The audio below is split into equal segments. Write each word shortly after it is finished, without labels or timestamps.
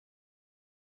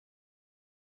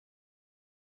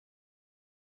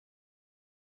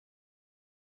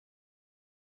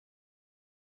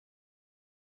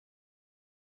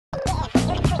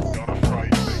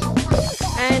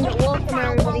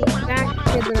welcome everybody back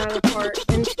to another part.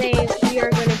 And today we are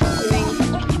going to be doing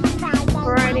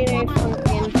Friday Night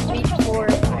Funkin' Week 4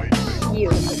 You.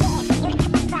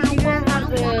 You're going to have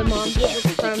the monsters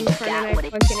from Friday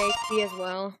Night Funkin' HD as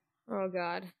well. Oh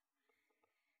god.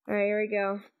 Alright, here we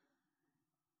go.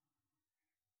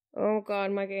 Oh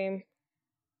god, my game.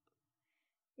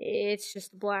 It's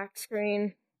just a black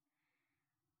screen.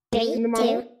 3,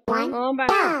 2, 1, oh, I'm back.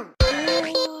 go!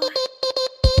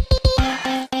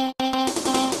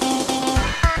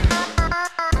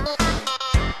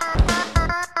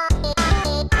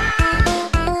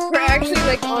 We're actually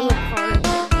like on the car.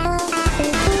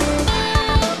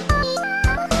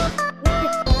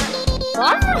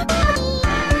 What?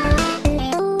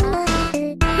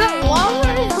 Is that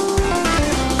lava?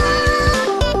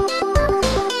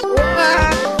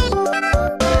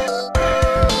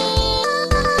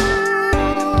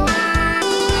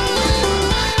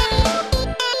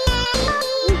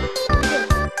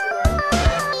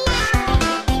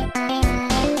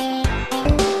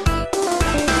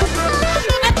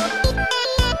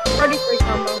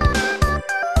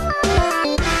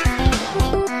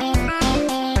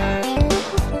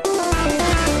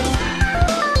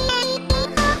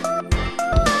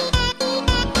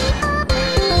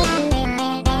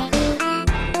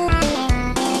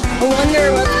 I wonder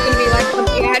what's gonna be like with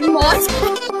the ad mod.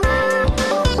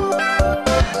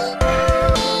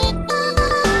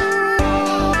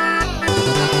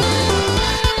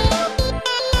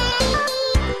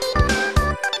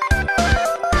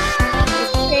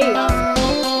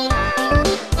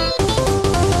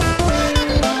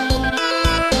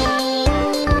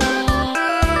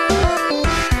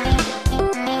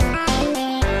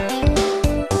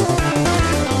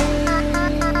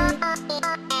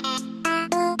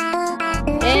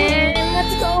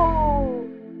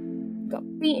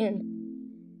 Beaten.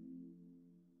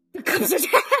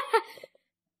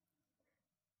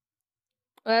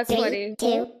 That's 3, funny.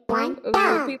 2, 1, Of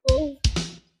go! you people.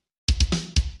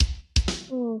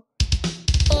 Oh.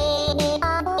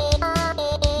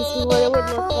 This is what it would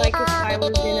look like if I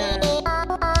was in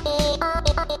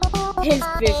his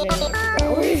vision.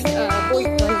 Or his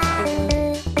boyfriend's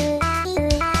vision.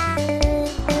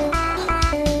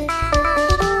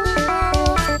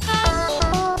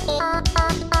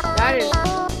 That is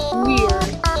weird.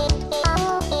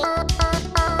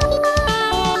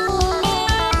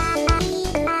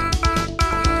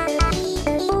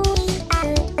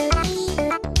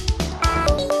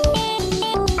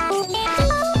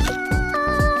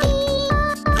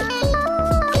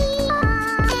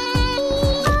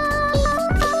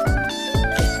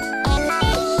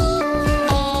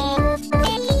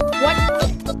 What?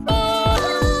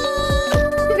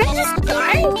 Did they just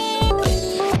die?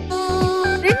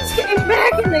 They just came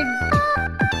back and they...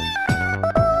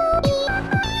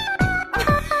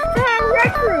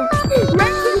 Rec room!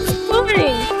 Rec room's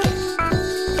floating!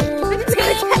 They just got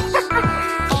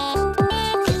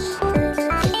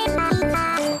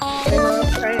okay, hold on,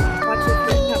 try to watch this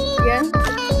get up again.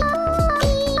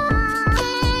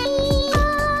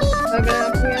 Okay,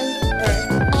 up again?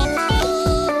 Alright.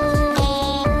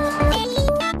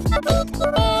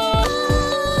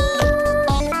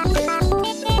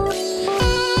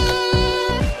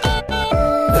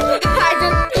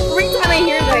 Every time I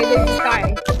hear that, they just die.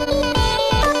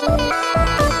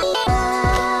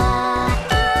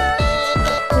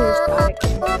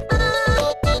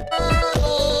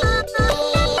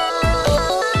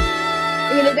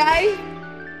 You gonna die?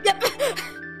 Yep.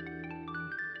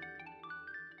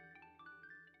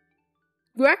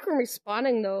 Rec room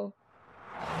respawning though.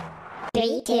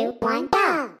 3, 2, 1,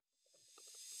 go!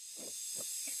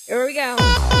 Here we go.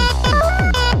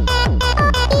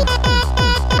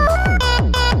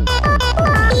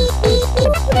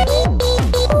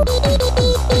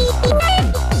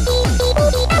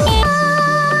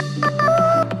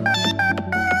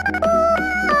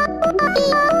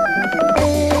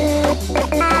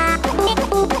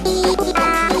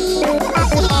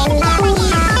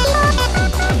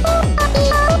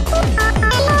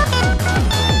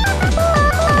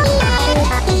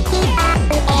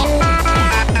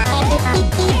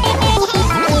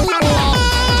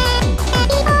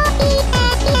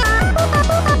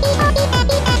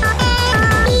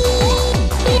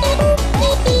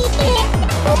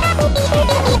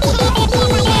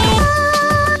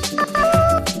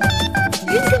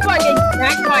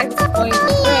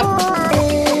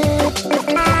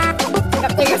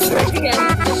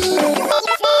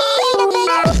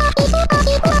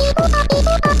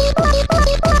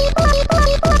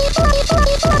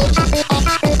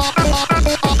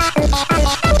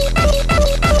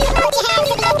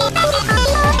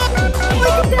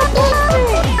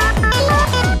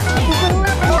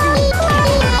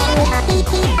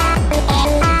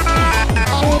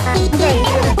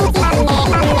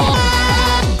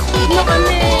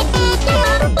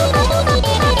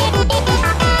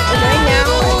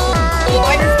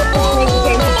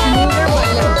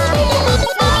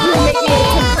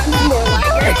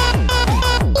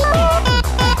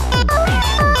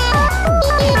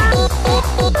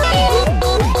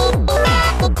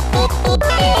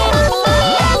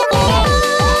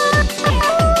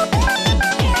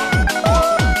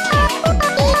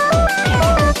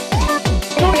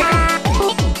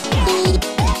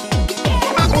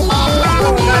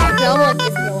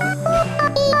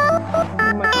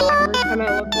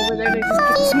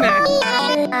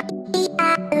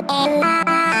 We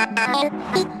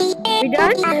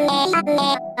done?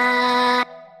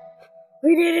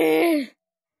 We did it!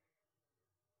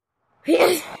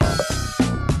 Yes!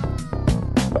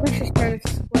 Let's just try to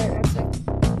split. That's it.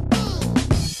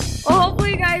 Well,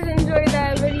 hopefully you guys enjoyed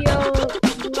that video.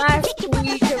 Last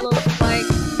week it looks like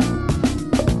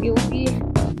we'll be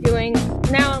doing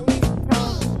now at least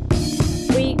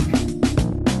until week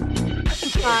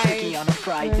 5 on a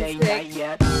Friday night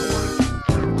yet.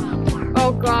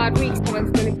 Oh god, week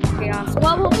 7's gonna be chaos.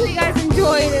 Well, hopefully you guys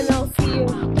enjoyed, and I'll see you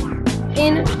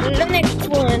in